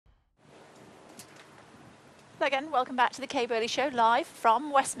Again, welcome back to the Kay Burley Show, live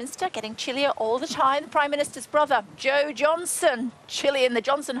from Westminster, getting chillier all the time. The Prime Minister's brother, Joe Johnson, chilly in the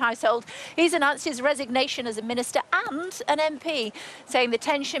Johnson household. He's announced his resignation as a minister and an MP, saying the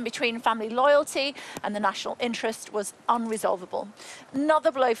tension between family loyalty and the national interest was unresolvable.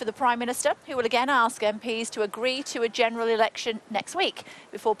 Another blow for the Prime Minister, who will again ask MPs to agree to a general election next week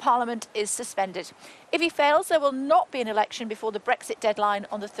before Parliament is suspended. If he fails, there will not be an election before the Brexit deadline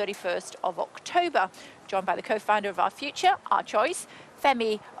on the 31st of October. Joined by the co-founder of Our Future, Our Choice,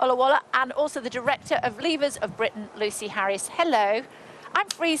 Femi Oluwole, and also the director of Leavers of Britain, Lucy Harris. Hello. I'm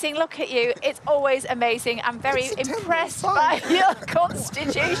freezing, look at you. It's always amazing. I'm very impressed by your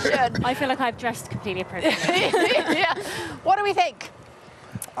constitution. I feel like I've dressed completely appropriately. Yeah. What do we think?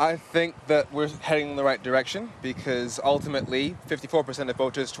 I think that we're heading in the right direction because ultimately 54% of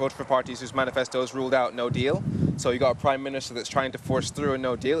voters voted for parties whose manifestos ruled out no deal. So you got a Prime Minister that's trying to force through a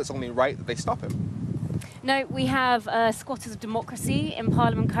no deal. It's only right that they stop him. No, we have squatters of democracy in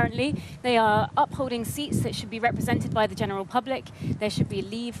Parliament currently. They are upholding seats that should be represented by the general public. There should be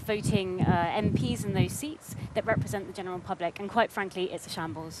Leave voting MPs in those seats that represent the general public. And quite frankly, it's a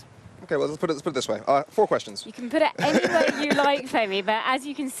shambles. Okay, well, let's put it this way. 4 questions. You can put it any way you like, Femi, but as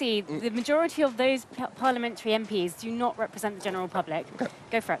you can see, the majority of those parliamentary MPs do not represent the general public. Okay.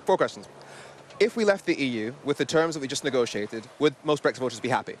 Go for it. 4 questions. If we left the EU with the terms that we just negotiated, would most Brexit voters be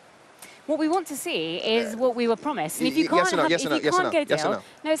happy? What we want to see is what we were promised. And if you Yes can't or no, have, yes if or you no, yes or can't no, get a yes or deal, no?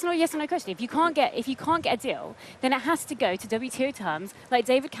 no, it's not a yes or no question. If you can't get a deal, then it has to go to WTO terms, like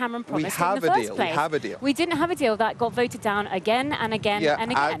David Cameron promised in the first place. We have a deal. We didn't have a deal that got voted down again and again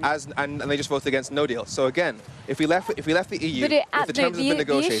and again. And they just voted against no deal. So again, if we left the EU with the terms that have been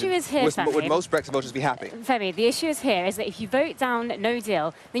negotiated, the issue is here, would most Brexit voters be happy? Femi, the issue is here is that if you vote down no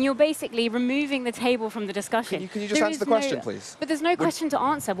deal, then you're basically removing the table from the discussion. Can you just answer the question, please? But there's no question to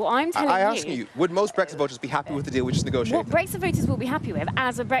answer. What I'm telling you... I ask you, would most Brexit voters be happy with the deal we just negotiated? What Brexit voters will be happy with,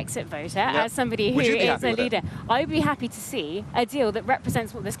 as a Brexit voter, as somebody who is a leader, I would be happy to see a deal that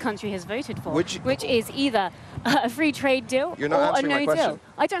represents what this country has voted for, which is either a free trade deal or a no deal.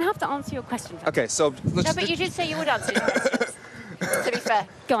 I don't have to answer your question. Okay, so... No, but you did say you would answer your questions, to be fair.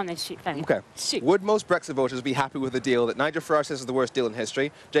 Go on then, shoot, Femi. Okay. Shoot. Would most Brexit voters be happy with a deal that Nigel Farage says is the worst deal in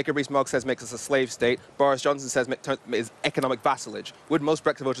history, Jacob Rees-Mogg says makes us a slave state, Boris Johnson says is economic vassalage? Would most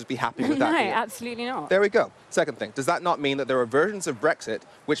Brexit voters be happy with that deal? No, absolutely not. There we go. Second thing, does that not mean that there are versions of Brexit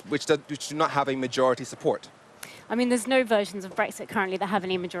which do not have a majority support? I mean, there's no versions of Brexit currently that have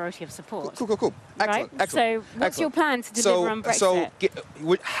any majority of support. Cool. Excellent. Right? Excellent. So what's your plan to deliver on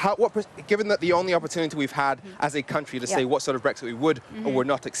Brexit? Given that the only opportunity we've had as a country to say what sort of Brexit we would or would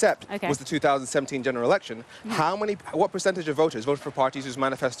not accept was the 2017 general election, what percentage of voters voted for parties whose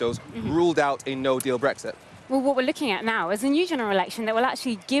manifestos ruled out a no-deal Brexit? Well, what we're looking at now is a new general election that will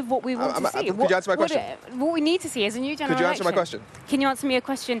actually give what we want to see. Could you answer my question? What we need to see is a new general election. Could you answer my question? Can you answer me a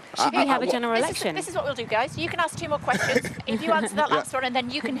question? Should we have a general election? This is what we'll do, guys. You can ask 2 more questions. If you answer that last one, and then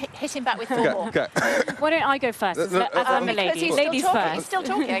you can hit him back with 4 more. Okay. Why don't I go first? As I'm a lady. Ladies first. He's still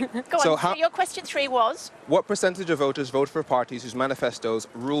talking. Go on. So your question 3 was? What percentage of voters voted for parties whose manifestos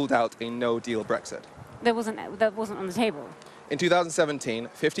ruled out a no-deal Brexit? That wasn't on the table. In 2017,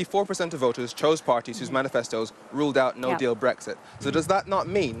 54% of voters chose parties whose manifestos ruled out no-deal Brexit. So does that not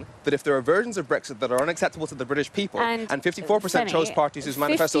mean that if there are versions of Brexit that are unacceptable to the British people, and 54% chose parties whose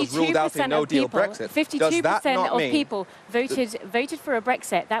manifestos ruled out a no-deal Brexit, 52% of people voted for a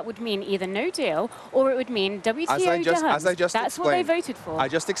Brexit, that would mean either no deal or it would mean WTO terms. That's what they voted for. I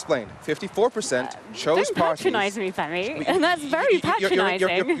just explained. 54% chose parties... Don't patronise me, Femi. And that's very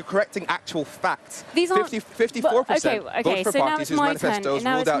patronising. You're correcting actual facts. These aren't... 54% voted for parties whose manifestos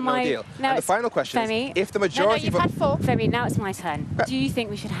ruled out no deal. And the final question is, if the majority... No, you've had 4. Femi, now it's my turn. Do you think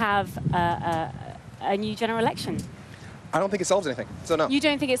we should have a new general election? I don't think it solves anything, so no. You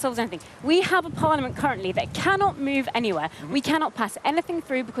don't think it solves anything? We have a parliament currently that cannot move anywhere. We cannot pass anything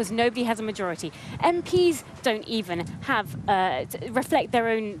through because nobody has a majority. MPs don't even have reflect their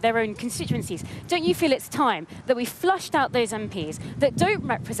own constituencies. Don't you feel it's time that we flushed out those MPs that don't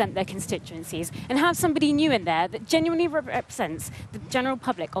represent their constituencies and have somebody new in there that genuinely represents the general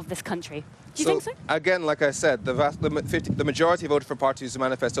public of this country? Do you think so? Again, like I said, the majority voted for parties whose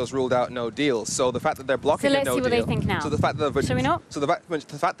manifestos ruled out no deal. So the fact that they're blocking a no deal... So let's see what they think now. So the fact that Shall we not? So the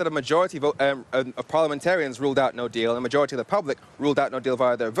fact that a majority of parliamentarians ruled out no deal and a majority of the public ruled out no deal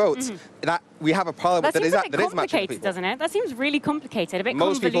via their votes, that we have a parliament that is matching people. Doesn't it? That seems really complicated, a bit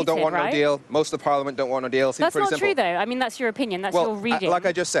Most convoluted, people don't want no deal. Most of the parliament don't want no deal. That's not true, though. I mean, that's your opinion. That's your reading. Like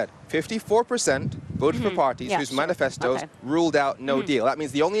I just said, 54% voted for parties whose manifestos ruled out no deal. That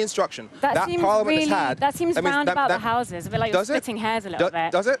means the only instruction that Parliament has had... That seems round about the houses, a bit like you're splitting hairs a little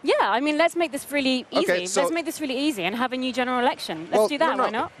bit. Does it? Yeah, I mean, let's make this really easy. Okay, so, let's make this really easy and have a new general election. Let's do that, why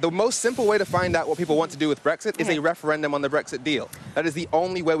not? The most simple way to find out what people want to do with Brexit is a referendum on the Brexit deal. That is the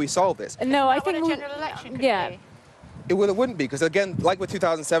only way we solve this. No, I think a general election could be. It wouldn't be, because again, like with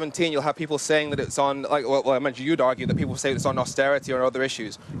 2017, you'll have people saying that it's on, like, well, I imagine you'd argue that people say it's on austerity or other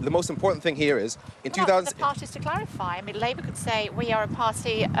issues. The most important thing here is, in 2000... the parties to clarify. I mean, Labour could say we are a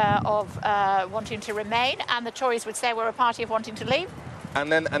party of wanting to remain, and the Tories would say we're a party of wanting to leave. And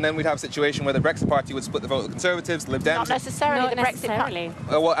then we'd have a situation where the Brexit Party would split the vote with the Conservatives, the Lib Dems. Not necessarily. The Brexit Party.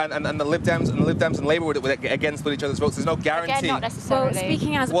 Well, and the Lib Dems and Labour would again split each other's votes. There's no guarantee. Again, not necessarily. Well,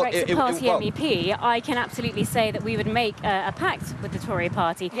 speaking as a Brexit Party MEP, I can absolutely say that we would make a pact with the Tory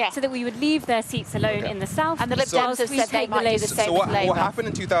Party so that we would leave their seats alone in the south. And the Lib Dems have said they might do the same with Labour. What happened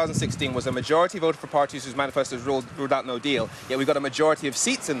in 2016 was a majority voted for parties whose manifestos ruled out no deal. Yet we got a majority of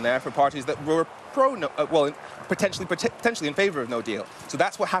seats in there for parties that were potentially in favour of no deal. So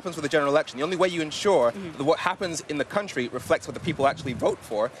that's what happens with the general election. The only way you ensure that what happens in the country reflects what the people actually vote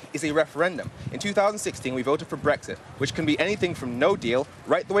for is a referendum. In 2016, we voted for Brexit, which can be anything from no deal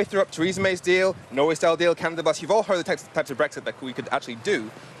right the way through up Theresa May's deal, Norway-style deal, Canada Bus. You've all heard the types of Brexit that we could actually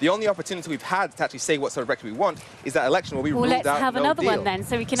do. The only opportunity we've had to actually say what sort of Brexit we want is that election where we ruled out no deal. Well, let's have another one then,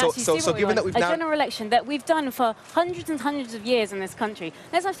 so we can actually see what we want. A general election that we've done for hundreds and hundreds of years in this country.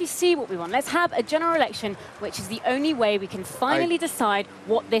 Let's actually see what we want. Let's have a general election, which is the only way we can finally decide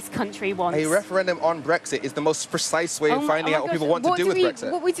what this country wants. A referendum on Brexit is the most precise way of finding out what people want to do with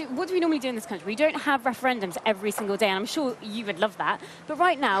Brexit. What do we normally do in this country? We don't have referendums every single day, and I'm sure you would love that. But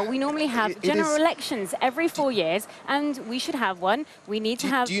right now, we normally have general elections every 4 years, and we should have one. We need to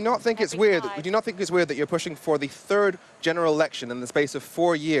have... Do you not think it's weird? Do you not think it's weird that you're pushing for the third general election in the space of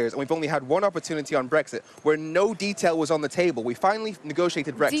 4 years, and we've only had one opportunity on Brexit where no detail was on the table? We finally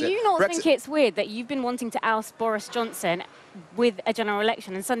negotiated Brexit. Do you not think it's weird that you've been wanting to oust Boris Johnson with a general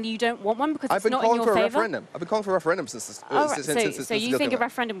election, and suddenly you don't want one because it's not in your favour? I've been calling for a referendum since this. So you think a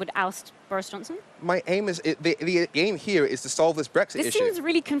referendum would oust Boris Johnson? My aim is the aim here is to solve this Brexit issue. This seems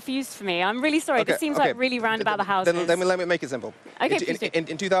really confused for me. I'm really sorry. This seems like really round about the houses. Then let me make it simple. Okay,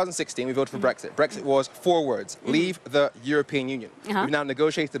 in 2016, we voted for Brexit. Brexit was 4 words: leave the European Union. We've now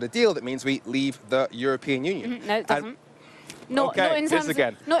negotiated a deal that means we leave the European Union. No, it doesn't. Not in terms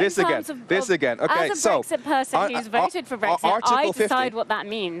again. Okay, as a Brexit person who's voted for Brexit, I decide what that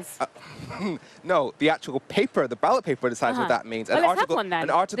means. No, the actual paper, the ballot paper decides what that means. Well, let's have one then.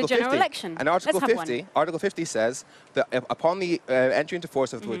 Article the general election. And Article 50 says that upon the entry into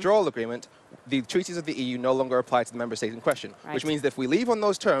force of the withdrawal agreement, the treaties of the EU no longer apply to the member state in question, which means that if we leave on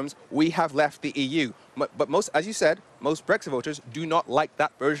those terms, we have left the EU. But as you said, most Brexit voters do not like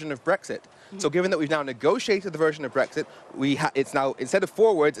that version of Brexit. So given that we've now negotiated the version of Brexit, it's now, instead of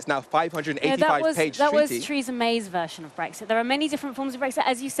 4 words, it's now 585-page treaty. That was Theresa May's version of Brexit. There are many different forms of Brexit,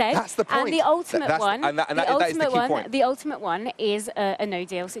 as you said. That's the point. And the ultimate one, the ultimate one is a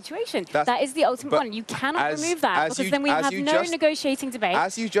no-deal situation. That is the ultimate one. You cannot remove that because then we have no negotiating debate.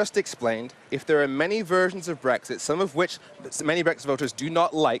 As you just explained, if there are many versions of Brexit, some of which many Brexit voters do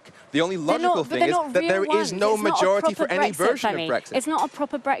not like, the only logical thing is that there is no majority for any version of Brexit. It's not a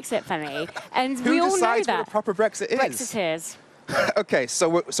proper Brexit, Femi. And we all know that. Who decides what a proper Brexit is? Brexiteers. Okay, so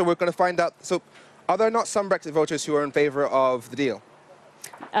we're going to find out. So, are there not some Brexit voters who are in favour of the deal?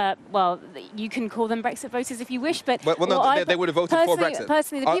 Well, you can call them Brexit voters if you wish, but they would have voted for Brexit.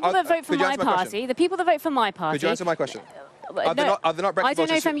 Personally, the people that vote for my party, Could you answer my question? Are there not Brexit voters? I don't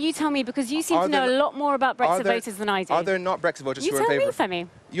know, Femi. You tell me, because you seem to know a lot more about Brexit voters than I do. Are there not Brexit voters who are in favour? You tell me,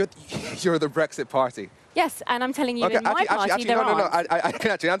 Femi. You're the Brexit Party. Yes, and I'm telling you, in my party, there aren't. I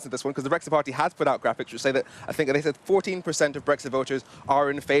can actually answer this one, because the Brexit Party has put out graphics which say that, I think they said 14% of Brexit voters are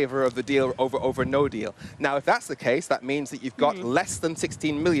in favour of the deal over no deal. Now, if that's the case, that means that you've got less than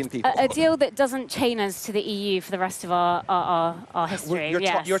 16 million people. A deal that doesn't chain us to the EU for the rest of our history,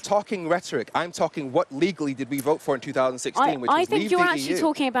 You're talking rhetoric. I'm talking what legally did we vote for in 2016, which I is think leave you're the actually EU.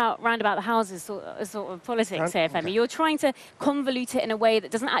 talking about round about the houses sort of politics here, Femi. You're trying to convolute it in a way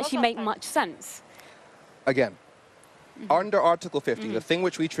that doesn't actually make much sense. Again, under Article 50, the thing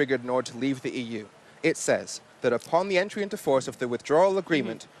which we triggered in order to leave the EU, it says that upon the entry into force of the withdrawal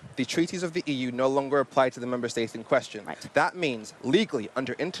agreement, the treaties of the EU no longer apply to the member states in question. That means, legally,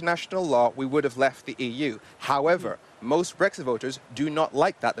 under international law, we would have left the EU. However, most Brexit voters do not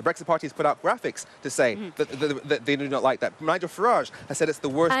like that. The Brexit Party has put out graphics to say that they do not like that. Nigel Farage has said it's the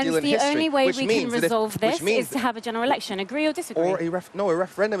worst deal in history. And the only way we can resolve this is to have a general election. Agree or disagree? Or a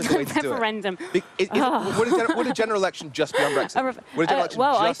referendum is the way to do it. Referendum. Would a general election just be on Brexit?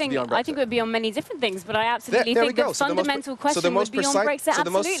 Well, I think it would be on many different things, but I absolutely think the fundamental question would be on Brexit.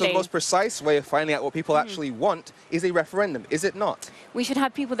 Absolutely. So the most precise way of finding out what people actually want is a referendum, is it not? We should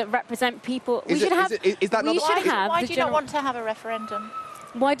have people that represent people. Why do you not want to have a referendum?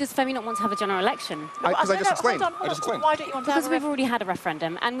 Why does Femi not want to have a general election? Because I just explained. Why don't you want to have a referendum? Because we've already had a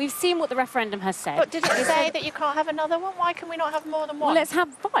referendum, and we've seen what the referendum has said. But did it say that you can't have another one? Why can we not have more than one? Well, let's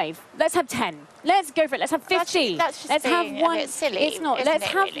have 5. Let's have 10. Let's go for it. Let's have 50. That's just let's have one. A bit silly. It's not. Let's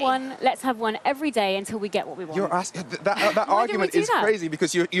have one. Let's have one every day until we get what we want. You're asking that argument is crazy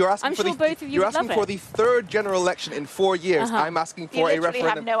because you're asking for the third general election in 4 years. I'm asking for a referendum. You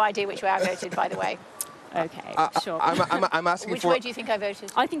have no idea which way I voted, by the way. Okay, sure. I'm asking Which way do you think I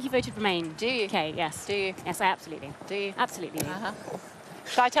voted? I think you voted Remain. Do you? Okay, yes. Do you? Yes, I absolutely. Do you? Absolutely.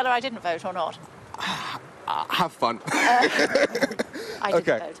 Shall I tell her I didn't vote or not? Have fun. I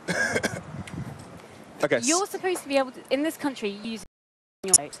didn't vote. Okay. You're supposed to be able to, in this country, use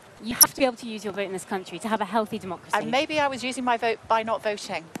your vote. You have to be able to use your vote in this country to have a healthy democracy. And maybe I was using my vote by not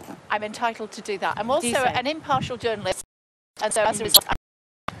voting. I'm entitled to do that. I'm also an impartial journalist, and so as a result,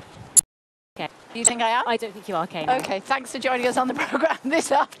 okay. Do you think I am? I don't think you are, okay. No. Okay, thanks for joining us on the programme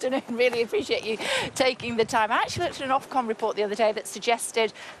this afternoon. Really appreciate you taking the time. I actually looked at an Ofcom report the other day that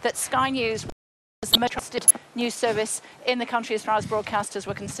suggested that Sky News was the most trusted news service in the country as far as broadcasters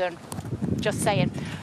were concerned. Just saying.